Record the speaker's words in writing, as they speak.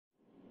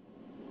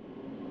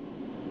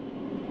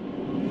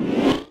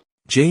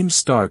James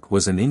Stark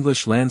was an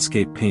English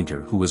landscape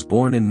painter who was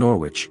born in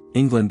Norwich,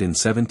 England in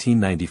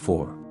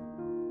 1794.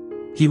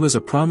 He was a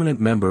prominent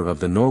member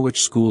of the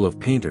Norwich School of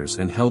Painters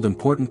and held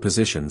important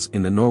positions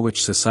in the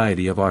Norwich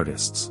Society of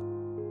Artists.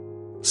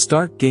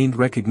 Stark gained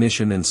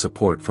recognition and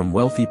support from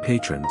wealthy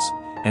patrons,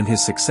 and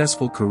his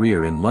successful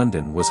career in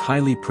London was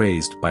highly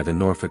praised by the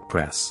Norfolk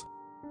press.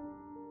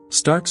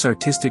 Stark's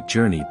artistic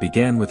journey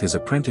began with his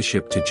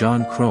apprenticeship to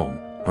John Crome,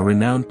 a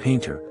renowned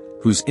painter,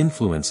 whose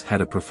influence had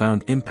a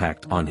profound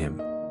impact on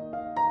him.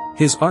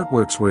 His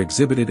artworks were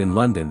exhibited in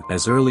London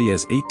as early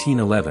as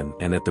 1811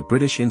 and at the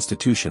British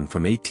Institution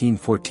from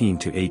 1814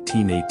 to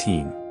 1818.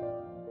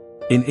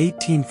 In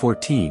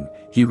 1814,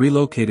 he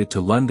relocated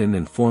to London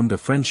and formed a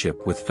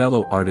friendship with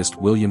fellow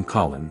artist William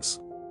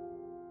Collins.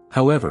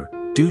 However,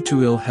 due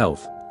to ill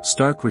health,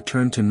 Stark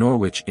returned to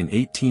Norwich in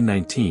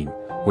 1819,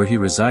 where he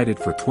resided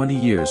for 20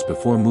 years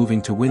before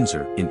moving to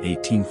Windsor in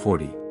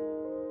 1840.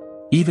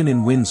 Even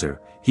in Windsor,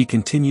 he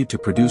continued to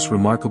produce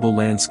remarkable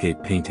landscape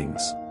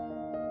paintings.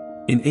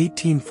 In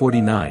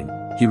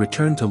 1849, he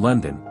returned to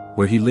London,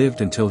 where he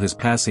lived until his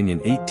passing in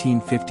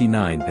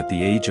 1859 at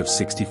the age of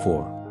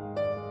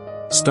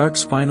 64.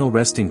 Stark's final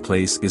resting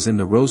place is in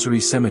the Rosary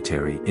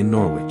Cemetery in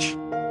Norwich.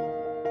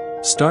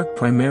 Stark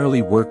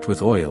primarily worked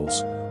with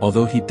oils,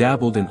 although he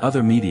dabbled in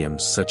other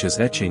mediums such as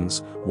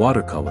etchings,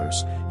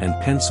 watercolors, and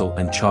pencil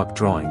and chalk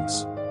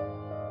drawings.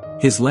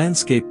 His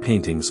landscape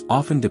paintings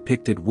often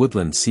depicted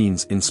woodland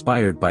scenes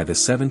inspired by the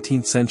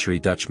 17th-century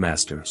Dutch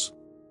masters.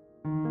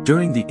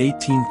 During the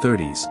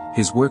 1830s,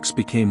 his works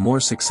became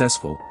more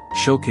successful,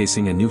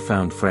 showcasing a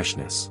newfound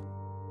freshness.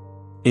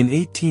 In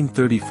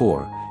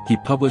 1834, he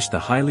published the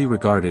highly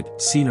regarded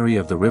Scenery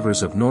of the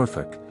Rivers of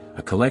Norfolk,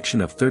 a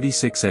collection of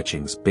 36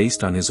 etchings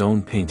based on his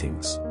own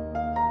paintings.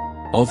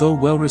 Although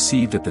well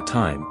received at the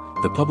time,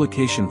 the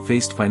publication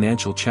faced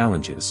financial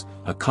challenges,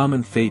 a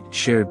common fate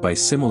shared by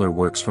similar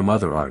works from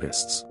other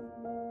artists.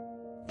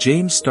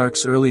 James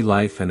Stark's early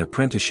life and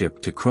apprenticeship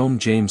to Crome.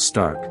 James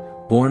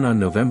Stark, born on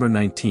November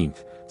 19,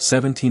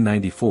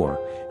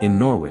 1794, in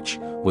Norwich,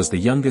 was the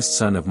youngest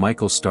son of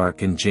Michael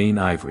Stark and Jane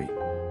Ivory.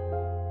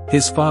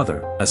 His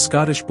father, a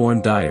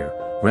Scottish-born dyer,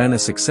 ran a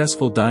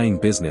successful dyeing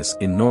business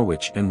in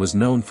Norwich and was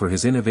known for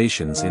his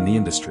innovations in the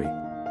industry.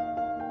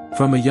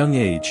 From a young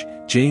age,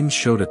 James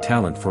showed a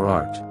talent for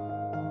art.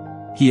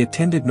 He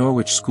attended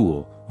Norwich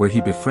School, where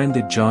he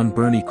befriended John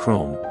Burney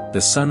Crome,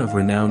 the son of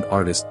renowned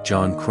artist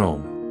John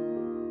Crome.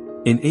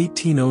 In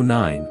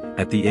 1809,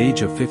 at the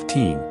age of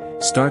 15,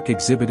 Stark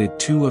exhibited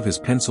 2 of his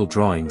pencil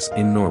drawings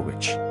in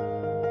Norwich.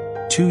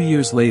 2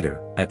 years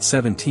later, at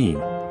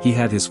 17, he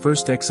had his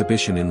first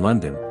exhibition in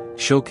London,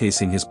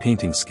 showcasing his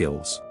painting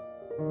skills.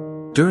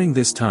 During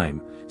this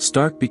time,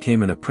 Stark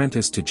became an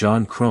apprentice to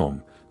John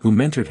Crome, who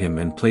mentored him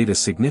and played a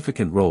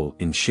significant role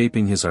in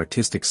shaping his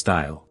artistic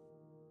style.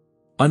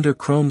 Under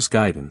Crome's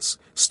guidance,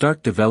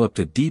 Stark developed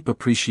a deep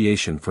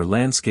appreciation for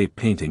landscape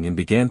painting and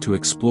began to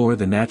explore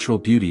the natural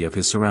beauty of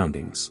his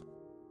surroundings.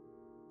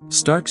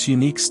 Stark's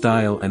unique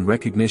style and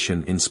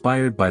recognition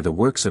inspired by the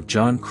works of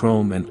John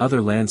Crome and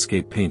other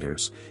landscape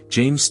painters,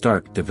 James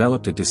Stark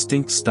developed a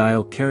distinct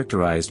style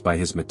characterized by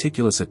his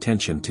meticulous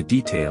attention to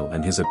detail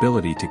and his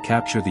ability to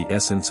capture the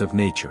essence of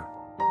nature.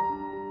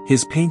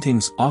 His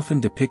paintings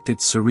often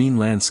depicted serene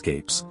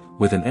landscapes,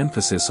 with an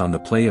emphasis on the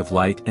play of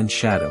light and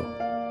shadow.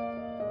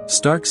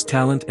 Stark's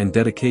talent and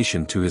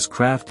dedication to his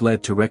craft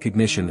led to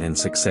recognition and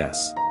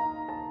success.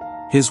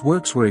 His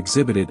works were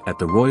exhibited at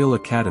the Royal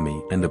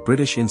Academy and the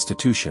British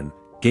Institution,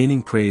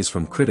 gaining praise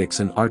from critics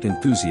and art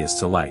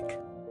enthusiasts alike.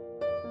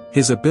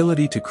 His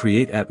ability to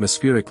create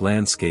atmospheric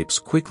landscapes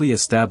quickly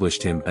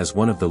established him as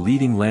one of the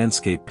leading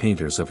landscape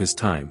painters of his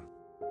time.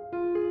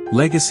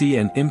 Legacy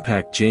and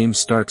impact. James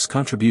Stark's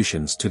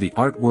contributions to the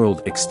art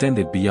world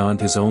extended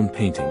beyond his own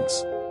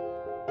paintings.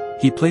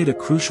 He played a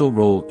crucial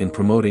role in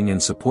promoting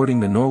and supporting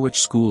the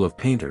Norwich School of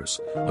Painters,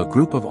 a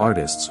group of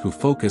artists who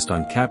focused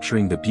on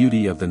capturing the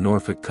beauty of the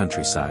Norfolk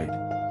countryside.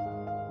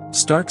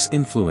 Stark's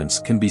influence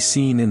can be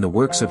seen in the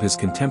works of his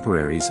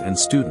contemporaries and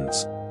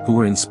students, who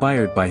were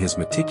inspired by his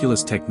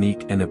meticulous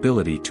technique and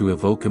ability to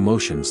evoke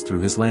emotions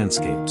through his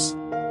landscapes.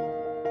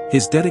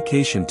 His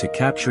dedication to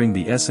capturing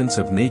the essence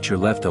of nature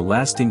left a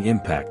lasting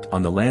impact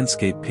on the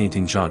landscape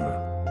painting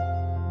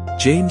genre.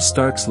 James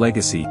Stark's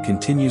legacy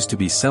continues to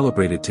be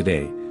celebrated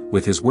today,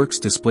 with his works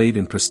displayed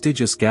in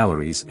prestigious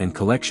galleries and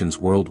collections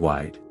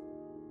worldwide.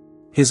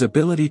 His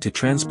ability to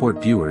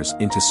transport viewers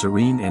into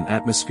serene and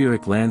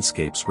atmospheric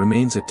landscapes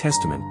remains a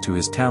testament to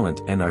his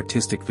talent and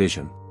artistic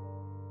vision.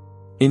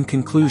 In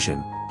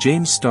conclusion,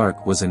 James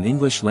Stark was an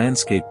English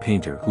landscape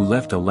painter who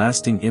left a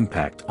lasting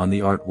impact on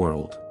the art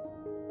world.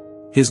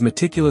 His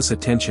meticulous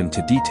attention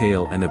to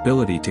detail and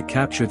ability to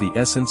capture the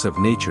essence of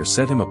nature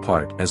set him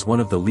apart as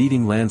one of the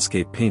leading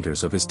landscape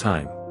painters of his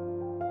time.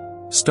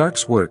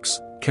 Stark's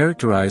works,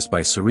 characterized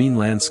by serene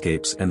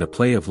landscapes and the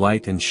play of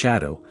light and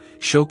shadow,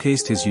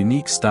 showcased his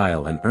unique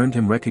style and earned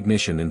him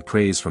recognition and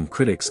praise from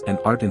critics and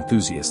art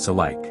enthusiasts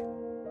alike.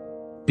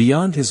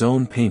 Beyond his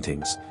own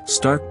paintings,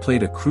 Stark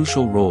played a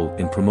crucial role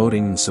in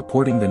promoting and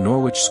supporting the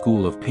Norwich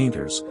School of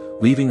Painters,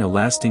 leaving a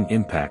lasting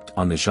impact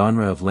on the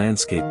genre of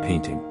landscape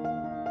painting.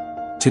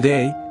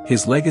 Today,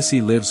 his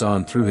legacy lives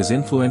on through his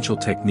influential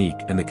technique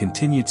and the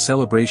continued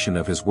celebration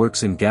of his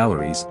works in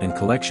galleries and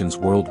collections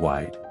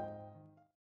worldwide.